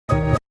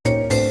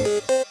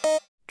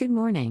Good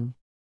morning.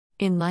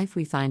 In life,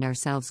 we find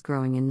ourselves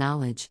growing in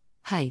knowledge,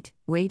 height,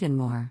 weight, and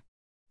more.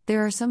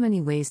 There are so many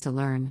ways to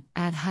learn,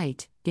 add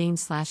height,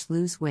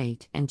 gain/lose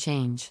weight, and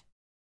change.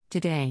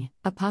 Today,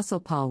 Apostle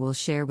Paul will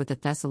share with the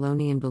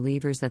Thessalonian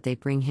believers that they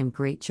bring him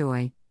great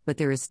joy, but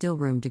there is still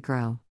room to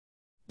grow.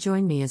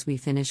 Join me as we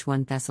finish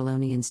 1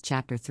 Thessalonians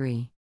chapter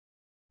 3.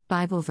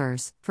 Bible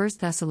verse, 1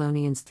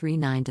 Thessalonians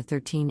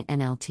 3:9-13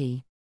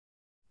 NLT.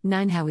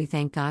 9 How we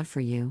thank God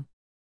for you.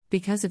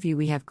 Because of you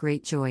we have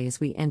great joy as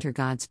we enter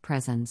God's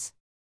presence.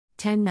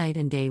 10 Night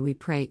and day we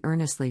pray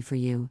earnestly for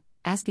you,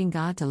 asking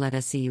God to let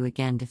us see you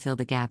again to fill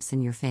the gaps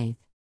in your faith.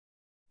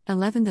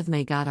 11th of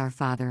May God our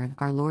Father and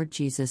our Lord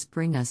Jesus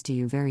bring us to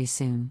you very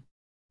soon.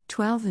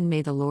 12 And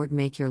may the Lord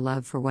make your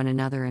love for one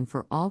another and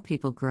for all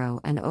people grow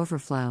and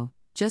overflow,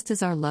 just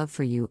as our love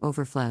for you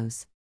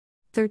overflows.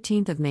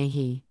 13th of May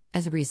He,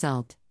 as a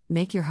result,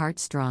 make your heart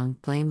strong,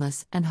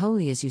 blameless, and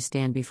holy as you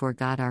stand before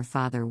God our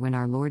Father when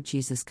our Lord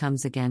Jesus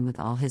comes again with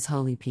all His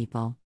holy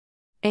people.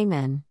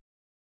 Amen.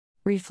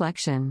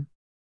 Reflection.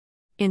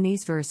 In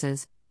these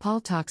verses,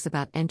 Paul talks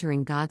about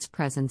entering God's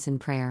presence in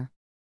prayer.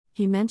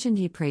 He mentioned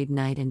he prayed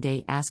night and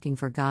day asking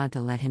for God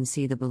to let him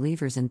see the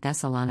believers in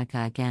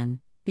Thessalonica again,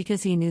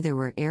 because he knew there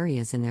were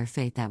areas in their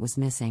faith that was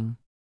missing.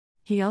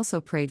 He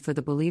also prayed for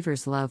the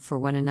believers' love for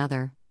one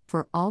another,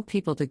 for all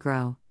people to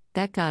grow,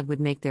 that God would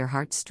make their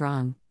hearts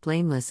strong,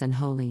 blameless, and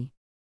holy.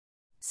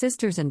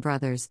 Sisters and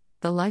brothers,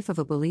 the life of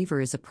a believer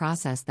is a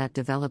process that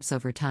develops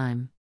over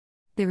time.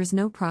 There is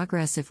no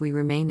progress if we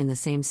remain in the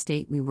same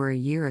state we were a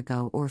year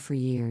ago or for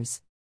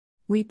years.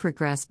 We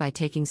progress by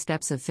taking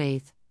steps of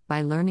faith,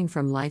 by learning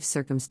from life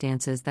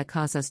circumstances that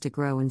cause us to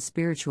grow in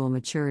spiritual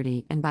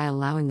maturity, and by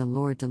allowing the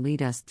Lord to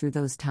lead us through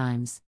those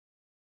times.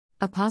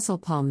 Apostle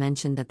Paul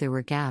mentioned that there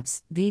were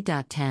gaps,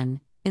 v.10,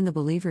 in the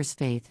believer's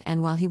faith,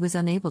 and while he was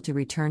unable to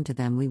return to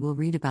them, we will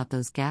read about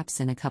those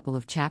gaps in a couple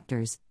of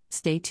chapters.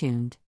 Stay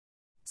tuned.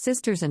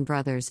 Sisters and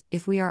brothers,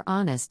 if we are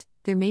honest,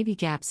 there may be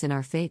gaps in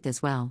our faith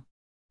as well.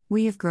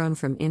 We have grown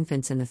from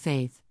infants in the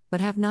faith, but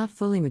have not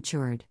fully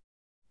matured.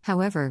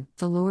 However,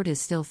 the Lord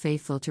is still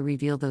faithful to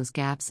reveal those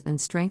gaps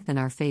and strengthen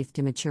our faith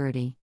to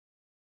maturity.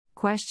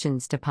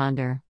 Questions to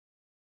ponder.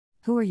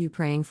 Who are you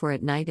praying for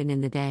at night and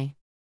in the day?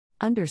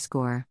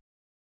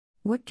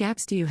 What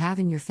gaps do you have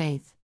in your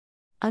faith?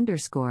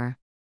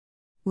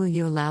 Will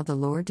you allow the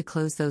Lord to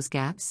close those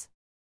gaps?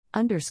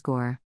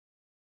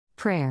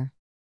 Prayer.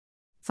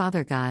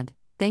 Father God,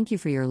 thank you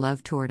for your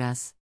love toward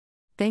us.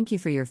 Thank you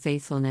for your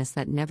faithfulness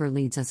that never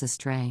leads us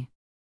astray.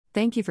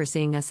 Thank you for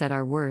seeing us at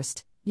our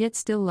worst, yet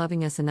still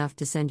loving us enough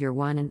to send your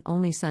one and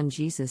only Son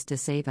Jesus to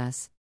save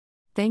us.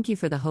 Thank you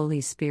for the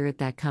Holy Spirit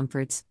that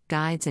comforts,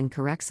 guides, and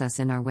corrects us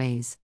in our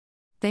ways.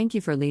 Thank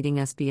you for leading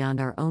us beyond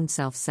our own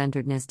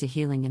self-centeredness to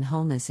healing and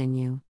wholeness in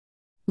you.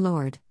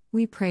 Lord,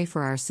 we pray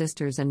for our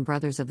sisters and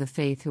brothers of the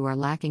faith who are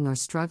lacking or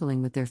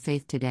struggling with their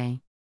faith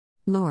today.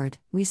 Lord,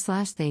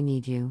 they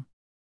need you.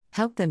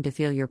 Help them to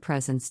feel your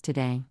presence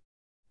today.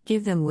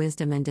 Give them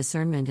wisdom and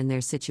discernment in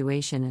their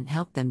situation and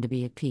help them to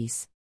be at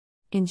peace.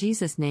 In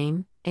Jesus'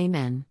 name,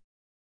 Amen.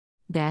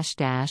 Do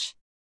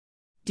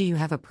you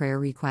have a prayer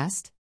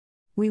request?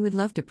 We would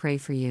love to pray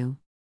for you.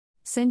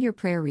 Send your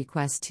prayer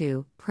request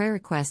to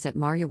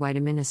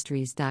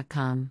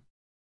prayerrequest@mariawhiteministries.com.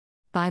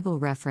 Bible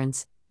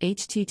reference,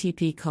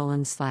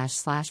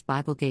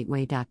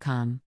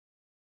 http://biblegateway.com.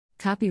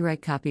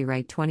 Copyright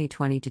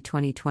 2020 to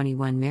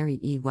 2021 Mary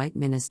E. White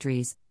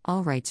Ministries,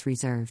 all rights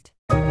reserved.